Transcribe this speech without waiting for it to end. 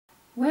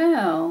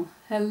Well,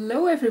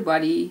 hello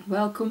everybody,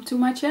 welcome to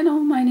my channel.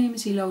 My name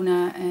is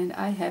Ilona and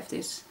I have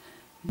this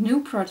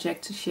new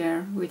project to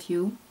share with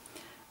you.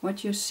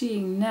 What you're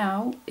seeing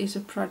now is a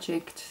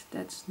project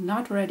that's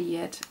not ready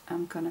yet.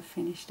 I'm gonna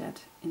finish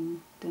that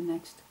in the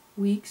next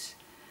weeks.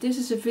 This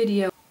is a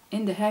video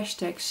in the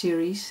hashtag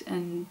series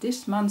and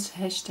this month's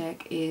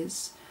hashtag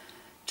is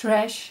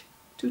Trash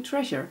to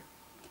Treasure.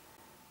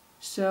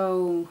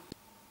 So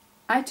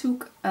I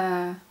took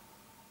a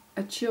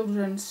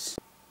children's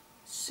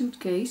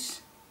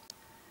suitcase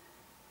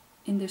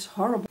in this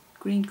horrible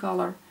green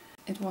color.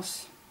 It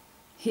was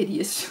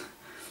hideous.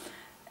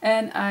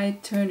 And I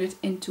turned it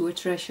into a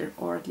treasure,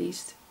 or at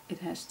least it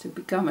has to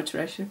become a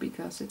treasure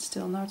because it's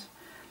still not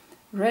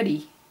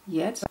ready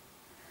yet.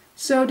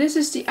 So this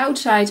is the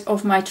outside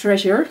of my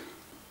treasure,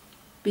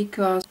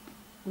 because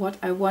what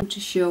I want to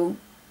show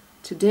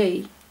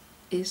today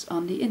is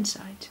on the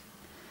inside.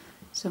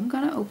 So I'm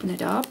gonna open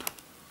it up.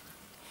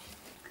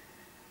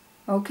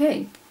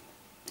 Okay.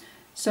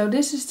 So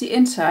this is the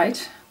inside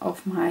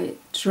of my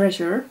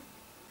treasure.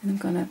 I'm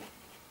gonna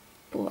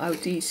pull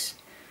out these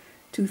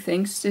two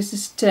things. This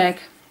is a tag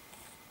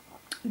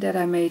that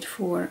I made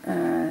for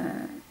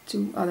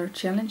 2 other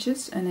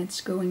challenges and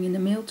it's going in the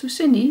mail to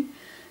Cindy.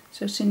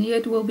 So Cindy,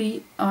 it will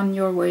be on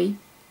your way.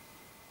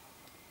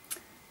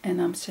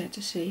 And I'm sad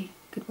to say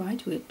goodbye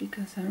to it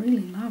because I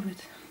really love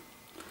it.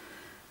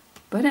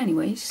 But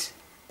anyways,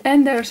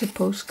 and there's a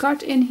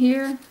postcard in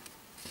here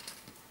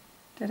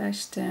that I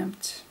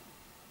stamped.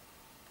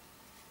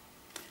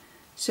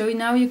 So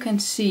now you can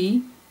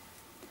see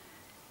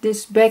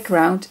this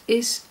background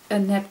is a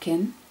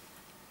napkin.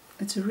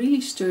 It's a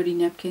really sturdy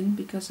napkin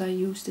because I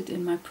used it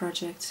in my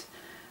project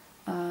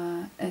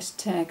as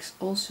tags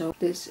also.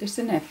 This is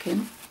the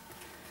napkin.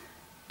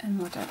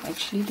 And what I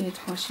actually did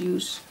was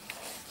use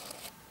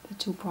the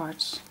 2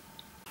 parts.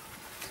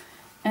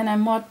 And I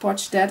Mod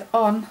Podged that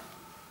on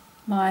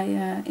my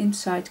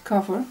inside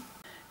cover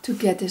to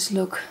get this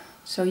look.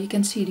 So you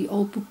can see the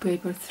old book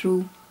paper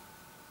through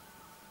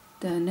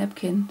the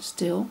napkin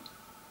still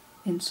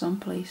in some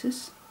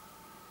places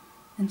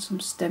and some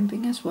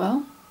stamping as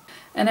well.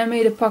 And I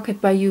made a pocket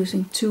by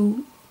using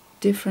 2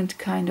 different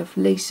kind of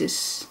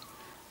laces.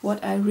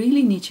 What I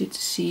really need you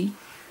to see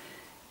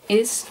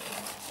is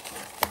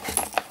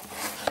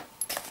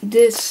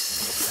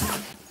this.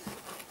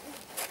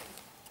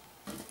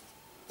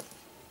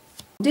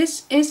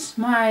 This is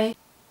my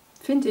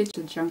vintage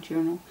junk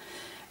journal.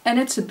 And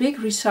it's a big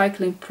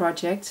recycling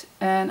project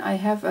and I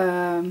have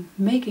a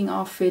making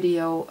of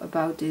video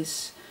about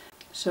this,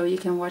 so you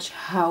can watch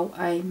how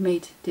I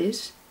made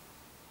this.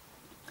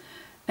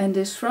 And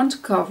this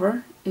front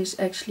cover is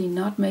actually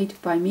not made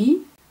by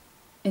me.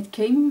 It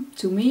came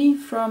to me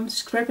from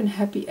Scrap and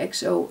Happy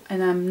XO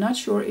and I'm not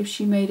sure if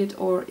she made it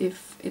or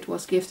if it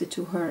was gifted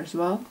to her as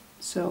well.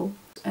 So,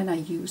 and I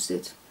used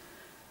it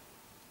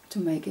to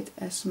make it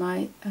as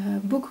my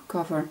book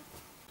cover.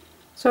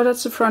 So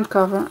that's the front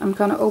cover. I'm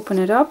gonna open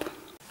it up.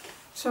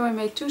 So I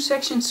made 2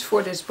 sections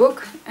for this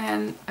book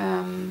and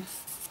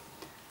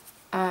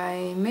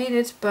I made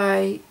it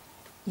by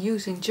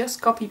using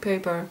just copy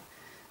paper.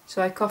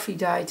 So I coffee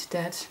dyed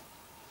that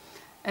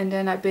and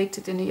then I baked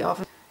it in the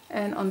oven.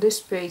 And on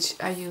this page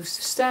I used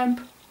a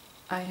stamp.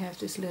 I have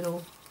this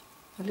little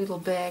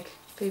bag,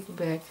 paper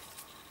bag,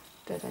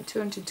 that I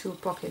turned into a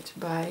pocket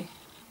by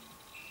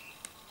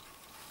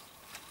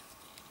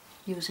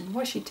using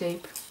washi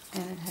tape.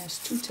 And it has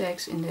 2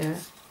 tags in there.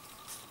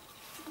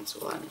 That's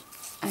 1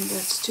 and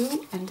that's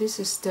 2. And this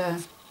is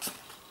the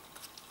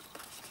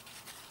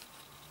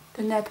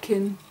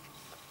napkin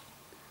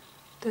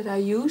that I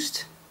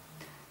used.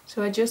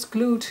 So I just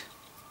glued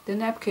the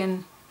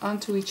napkin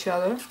onto each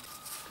other.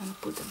 I'm gonna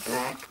put it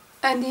back.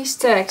 And these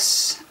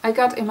tags I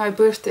got in my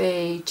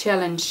birthday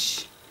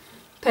challenge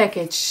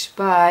package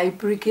by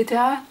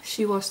Brigitta.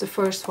 She was the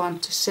first one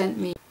to send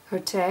me her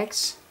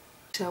tags.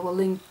 So I will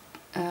link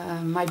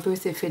my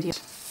birthday video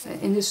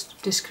in this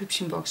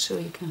description box so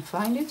you can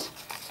find it.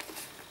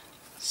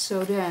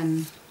 So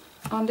then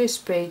on this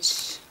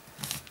page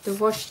the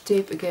washi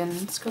tape again,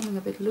 it's coming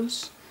a bit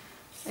loose.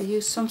 I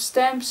used some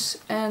stamps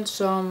and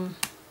some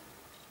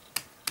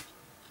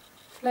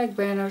flag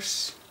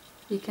banners.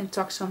 You can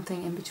tuck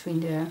something in between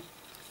there.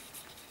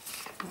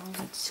 Now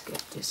let's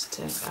get this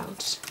tag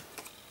out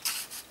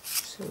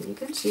so you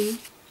can see,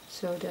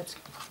 so that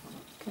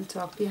you can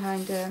tuck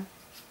behind there.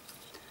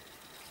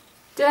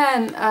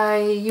 Then I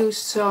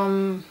used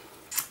some,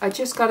 I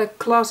just got a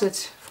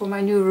closet for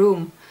my new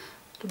room,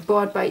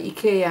 bought by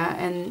IKEA,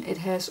 and it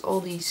has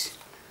all these,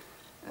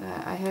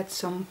 I had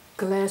some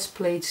glass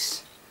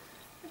plates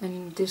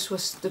and this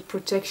was the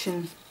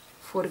protection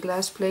for the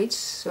glass plates,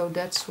 so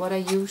that's what I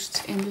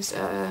used in this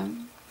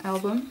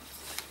album.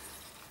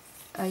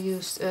 I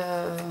used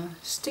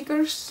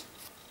stickers,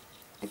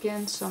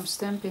 again some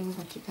stamping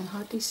but you can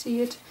hardly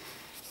see it.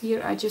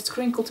 Here I just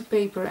crinkled the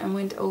paper and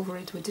went over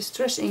it with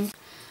distress ink.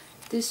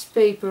 This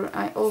paper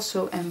I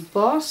also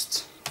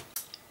embossed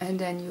and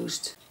then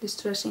used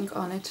distress ink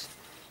on it.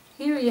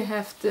 Here you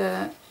have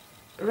the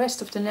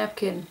rest of the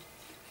napkin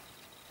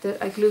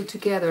that I glued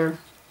together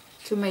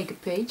to make a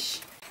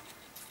page.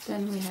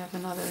 Then we have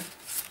another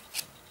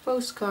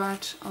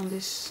postcard on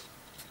this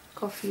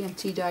coffee and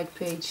tea dyed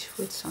page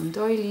with some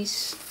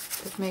doilies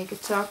that make a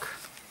tuck.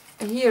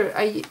 Here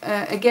I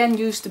again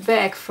used the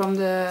bag from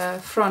the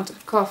front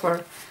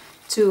cover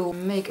to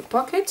make a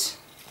pocket.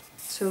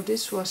 So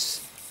this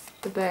was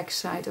the back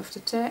side of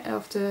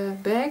the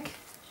bag.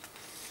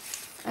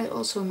 I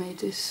also made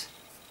this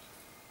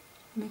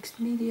mixed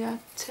media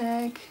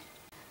tag.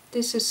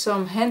 This is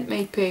some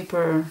handmade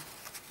paper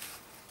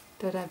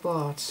that I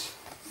bought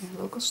in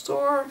a local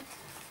store.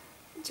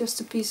 Just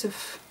a piece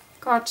of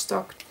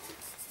cardstock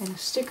and a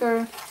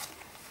sticker.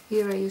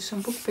 Here I use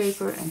some book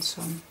paper and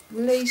some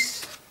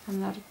lace,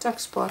 another tuck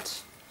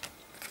spot,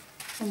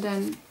 and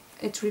then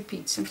it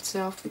repeats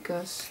itself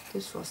because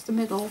this was the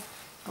middle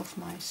of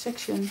my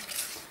section.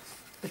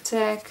 A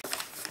tag.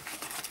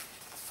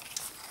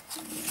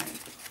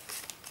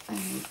 I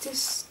made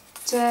this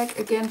tag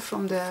again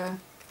from the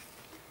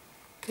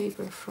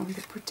paper from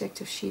the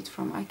protective sheet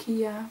from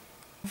IKEA,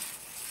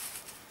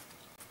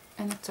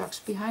 and it tucks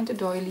behind the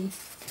doily,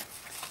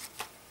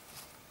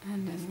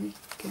 and then we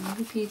can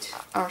repeat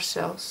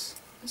ourselves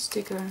a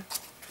sticker.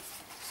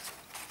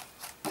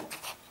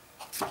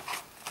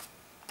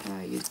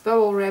 I used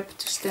bubble wrap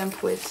to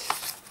stamp with.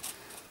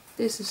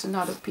 This is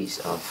another piece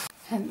of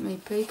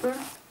handmade paper,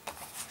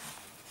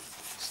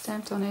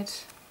 stamped on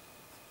it,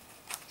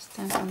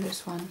 stamped on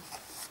this one.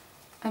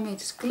 I made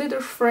this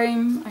glitter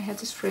frame. I had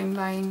this frame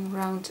lying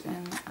around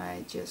and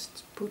I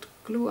just put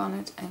glue on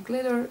it and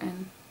glitter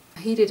and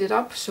heated it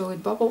up so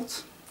it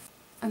bubbled.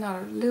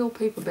 Another little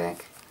paper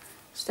bag,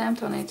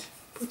 stamped on it,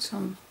 put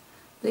some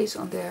lace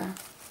on there,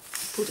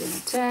 put in a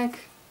tag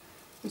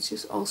which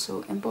is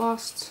also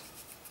embossed.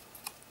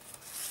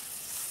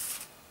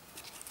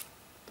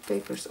 The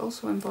paper is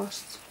also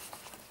embossed.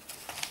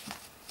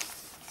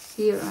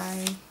 Here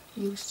I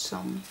used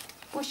some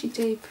washi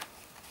tape,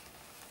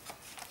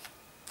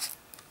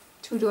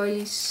 2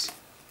 doilies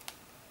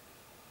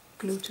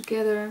glued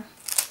together,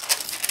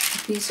 a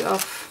piece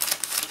of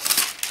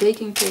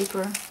baking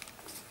paper,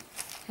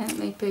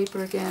 handmade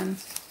paper again,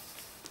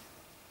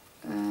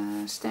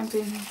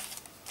 stamping.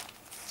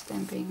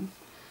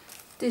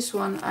 This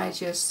one I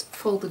just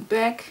folded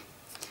back.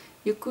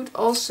 You could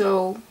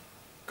also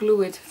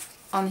glue it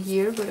on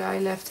here, but I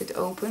left it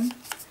open,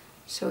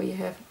 so you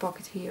have a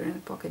pocket here and a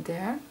pocket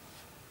there.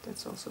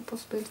 That's also a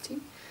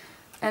possibility.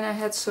 And I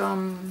had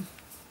some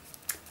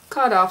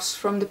cut-offs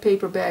from the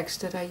paper bags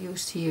that I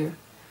used here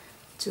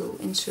to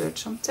insert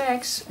some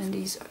tags, and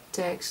these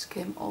tags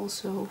came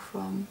also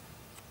from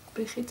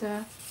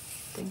Brigitta.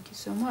 Thank you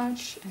so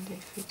much, and they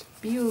fit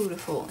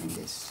beautiful in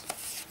this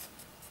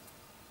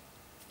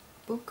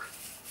book.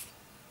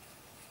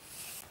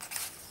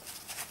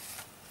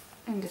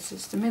 And this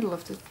is the middle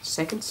of the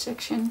second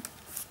section,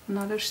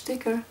 another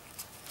sticker.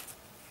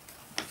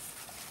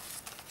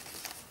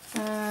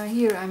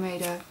 Here I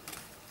made a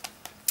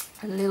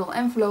little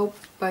envelope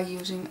by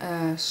using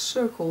a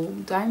circle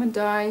diamond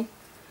die,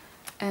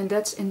 and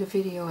that's in the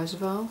video as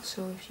well,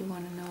 so if you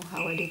want to know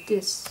how I did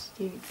this,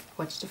 you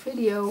watch the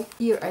video.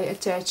 Here I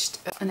attached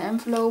an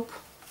envelope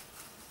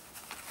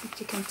that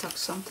you can tuck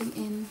something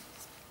in,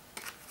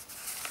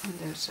 and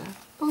there's a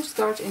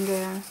postcard in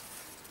there.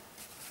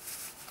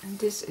 And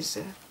this is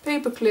a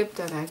paper clip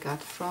that I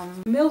got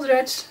from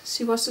Mildred.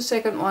 She was the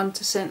second one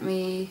to send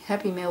me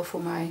happy mail for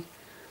my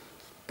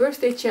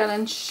birthday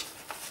challenge.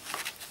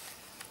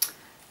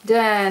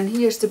 Then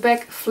here's the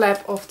back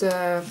flap of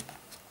the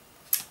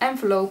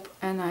envelope,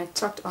 and I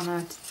tucked on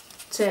a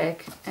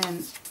tag,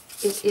 and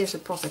it is a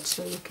pocket,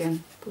 so you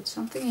can put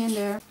something in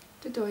there.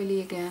 The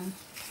doily again.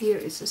 Here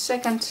is the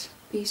second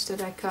piece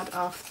that I cut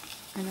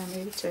off and I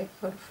made a tag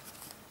out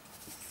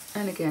of.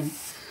 And again,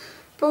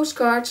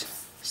 postcard,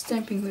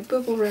 stamping with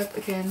bubble wrap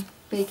again,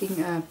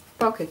 making a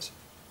pocket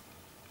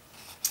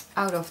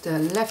out of the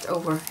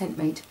leftover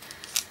handmade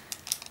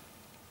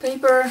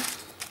paper,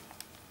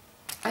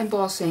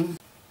 embossing,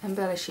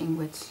 embellishing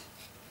with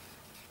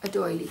a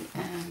doily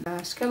and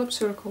a scallop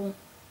circle.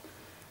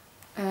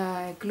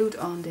 I glued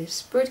on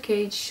this bird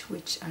cage,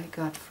 which I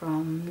got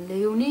from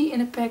Leonie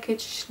in a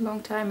package a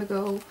long time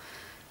ago,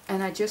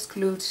 and I just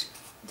glued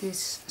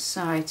this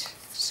side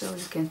so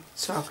you can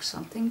tuck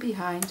something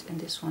behind, and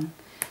this one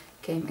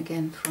came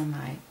again from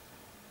my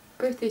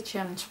birthday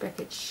challenge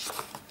package.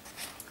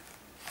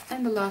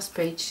 And the last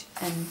page,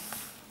 and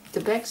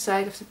the back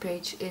side of the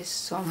page, is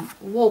some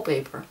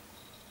wallpaper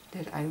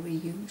that I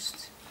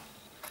reused.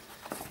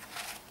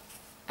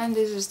 And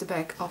this is the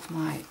back of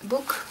my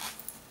book.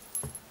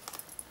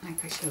 I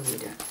can show you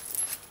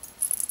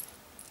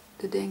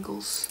the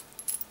dangles.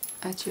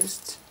 I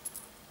just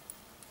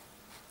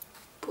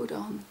put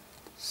on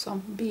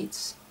some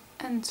beads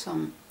and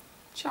some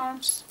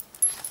charms.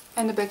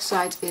 And the back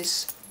side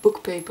is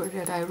book paper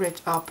that I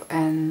ripped up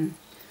and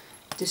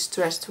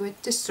distressed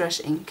with distress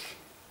ink.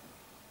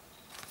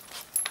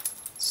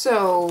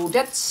 So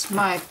that's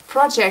my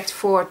project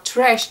for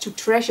Trash to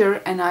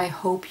Treasure, and I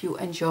hope you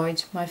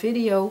enjoyed my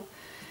video.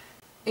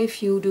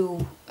 If you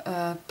do,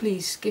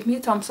 please give me a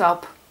thumbs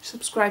up,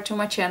 subscribe to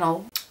my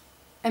channel.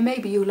 And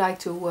maybe you like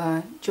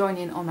to join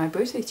in on my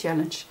birthday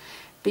challenge,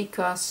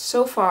 because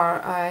so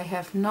far I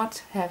have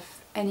not have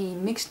any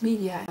mixed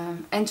media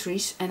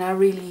entries, and I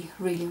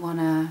really want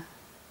to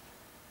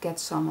get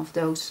some of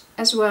those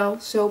as well.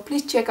 So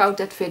please check out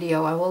that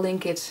video, I will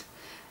link it.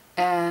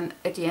 And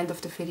at the end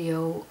of the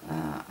video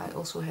I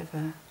also have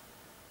a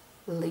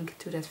link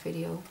to that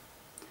video.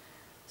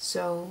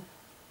 So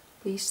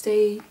please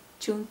stay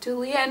tuned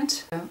till the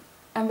end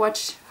and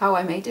watch how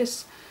I made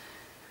this.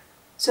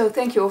 So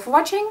thank you all for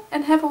watching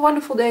and have a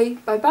wonderful day.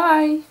 Bye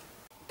bye!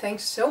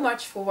 Thanks so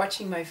much for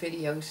watching my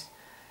videos.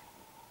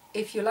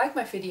 If you like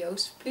my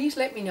videos, please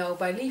let me know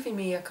by leaving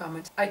me a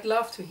comment. I'd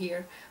love to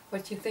hear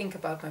what you think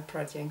about my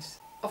projects.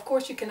 Of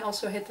course, you can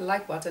also hit the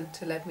like button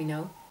to let me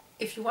know.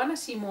 If you want to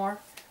see more,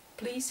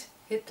 please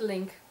hit the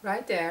link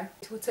right there.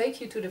 It will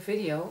take you to the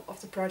video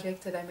of the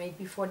project that I made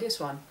before this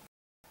one.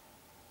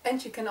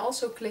 And you can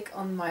also click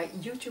on my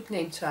YouTube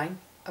name sign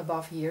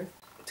above here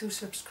to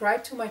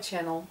subscribe to my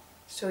channel,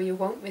 so you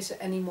won't miss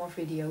any more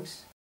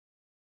videos.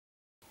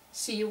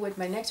 See you with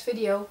my next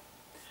video.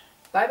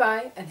 Bye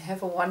bye and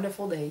have a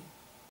wonderful day.